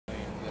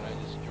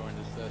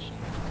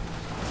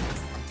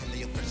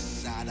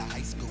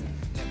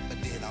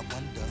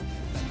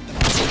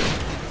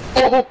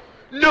Oh,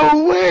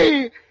 no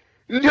way!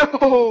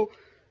 No!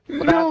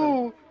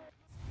 No!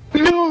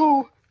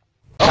 No!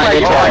 Oh my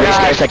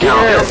god,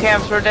 Kill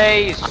cams for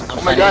days! Oh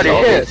my god, it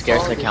hit!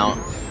 Scarce account.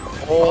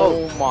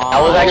 Oh my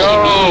That was actually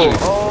me!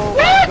 Oh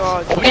my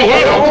god. Somebody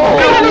hit! Oh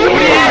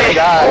my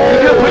god!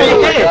 Somebody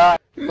hit!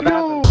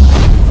 No!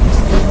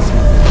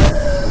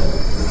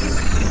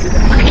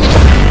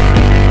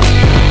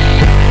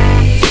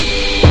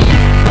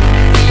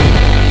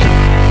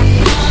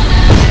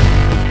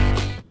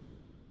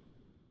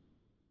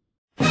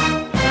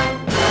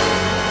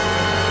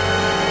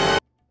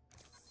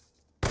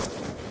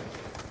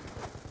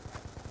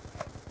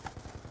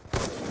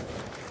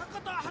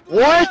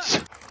 What?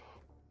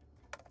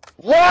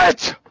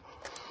 What?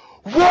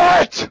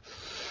 What?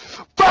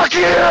 Fuck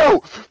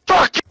you!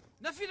 Fuck you!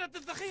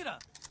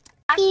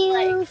 Fuck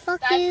you,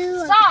 fuck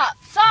you.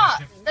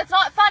 Stop! That's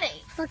not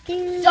funny. Fuck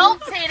you.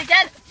 Don't say it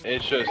again.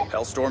 It's just...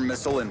 Hellstorm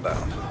missile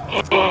inbound.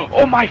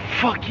 Oh my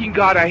fucking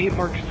god, I hate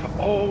Marcus.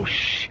 Oh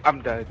shit,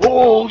 I'm dead.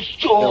 Oh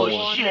shit!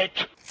 Oh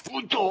shit!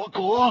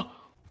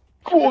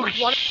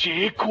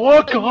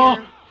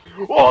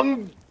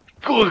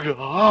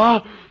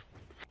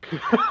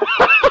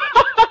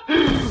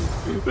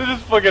 This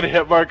is fucking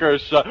hit marker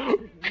shot.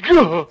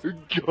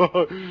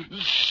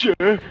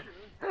 Shit.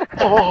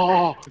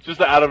 Oh,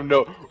 just out of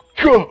no.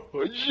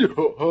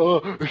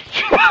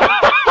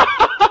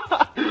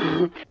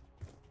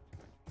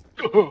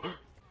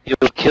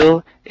 You'll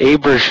kill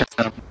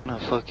Abraham. No,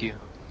 fuck you.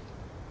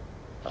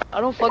 I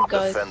don't fuck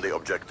guys. Defend the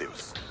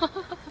objectives.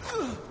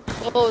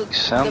 Oh, You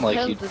sound like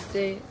you. depends the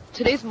day.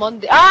 Today's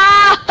Monday.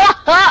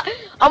 Ah!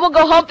 I'm gonna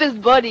go hump his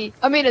buddy.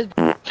 I mean his.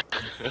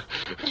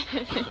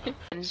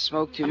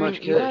 Smoke too I much,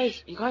 mean,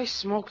 you guys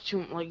smoke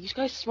too, like, you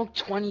guys smoked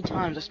 20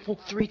 times, I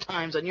smoked 3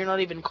 times, and you're not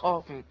even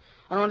coughing.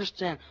 I don't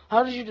understand.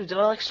 How did you do? Did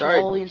I, like,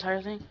 swallow the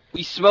entire thing?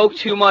 We smoke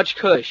too much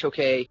kush,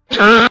 okay?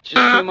 Just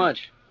too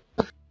much.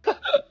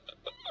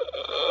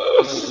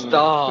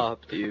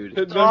 Stop, dude.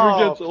 It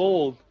never gets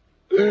old.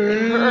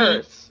 It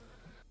hurts.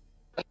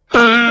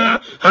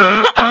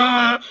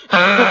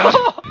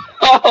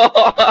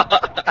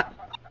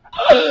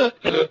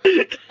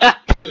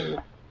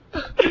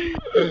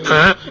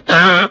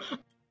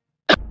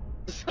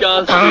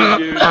 Disgusting,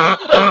 dude.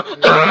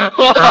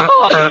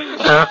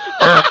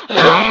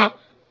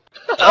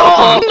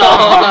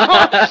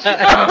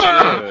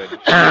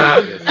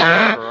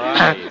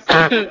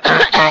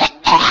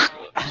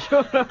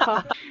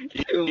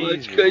 Too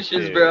much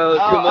cushions, bro.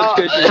 Too much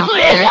cushions.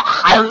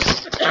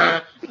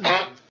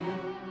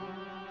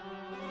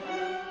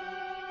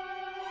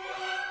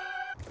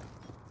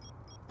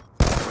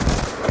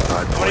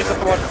 Somebody's up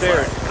to watch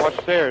stairs. Watch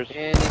stairs.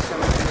 And he's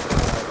coming through.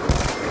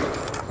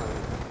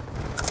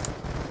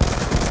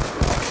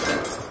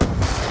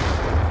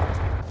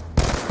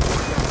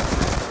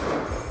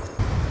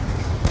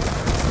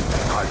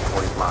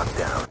 Hardpoint locked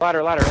down.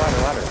 Ladder.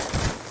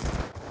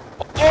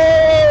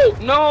 Oh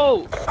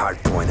no!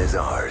 Hardpoint is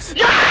ours.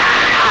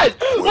 Yes!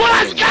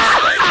 Let's go!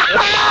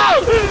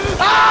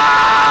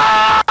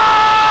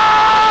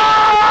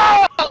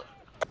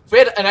 If we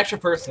had an extra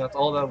person, that's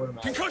all that would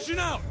matter. Concussion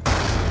out!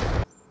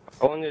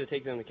 How long did it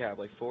take them to cap?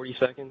 Like 40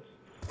 seconds?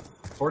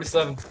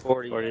 47.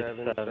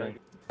 47.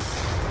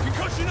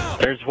 Concussion out!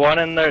 There's one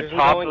in the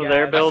top of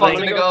their Fuck, building.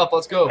 nigga up,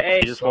 let's go.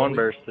 He just one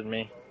bursted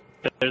me.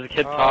 There's a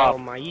kid top. Oh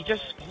my, you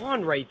just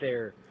spawned right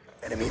there.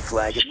 Enemy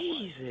flag.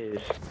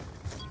 Jesus.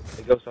 There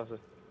you go, Sausa.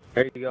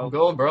 There you go. I'm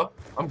going, bro.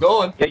 I'm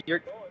going. Yeah,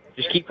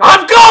 just keep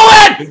I'm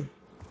going!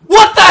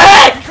 What the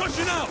heck?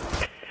 Concussion out!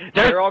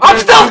 I'm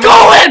still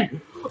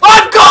going!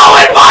 I'm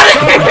going, buddy!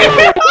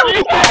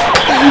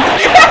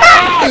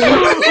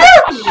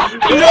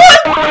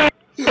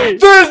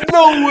 There's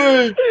no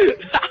way!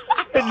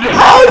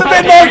 How did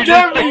they not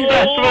get me?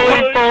 That's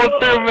fall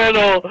through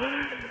middle.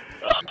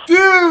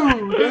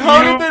 Dude! How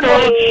did they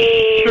not?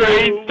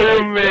 Straight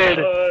through mid.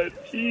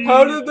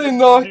 How did they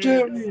not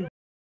get me?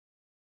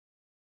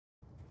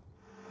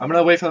 I'm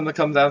gonna wait for them to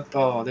come down.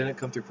 Oh, they didn't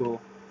come through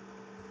pool.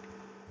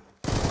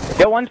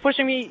 Yo, one's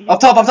pushing me. Up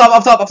top.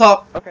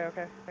 Okay.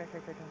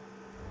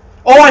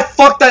 Oh, I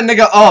fucked that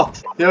nigga up!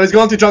 Yeah, he's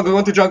going through jungle,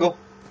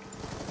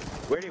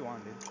 Where do you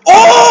want, dude?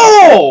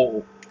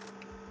 Oh!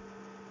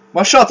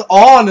 My shot's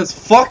on as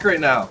fuck right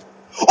now.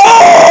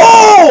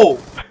 Oh!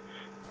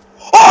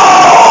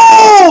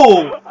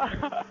 Oh!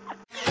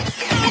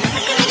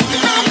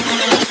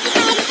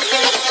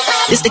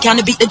 This the kind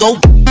of beat that go.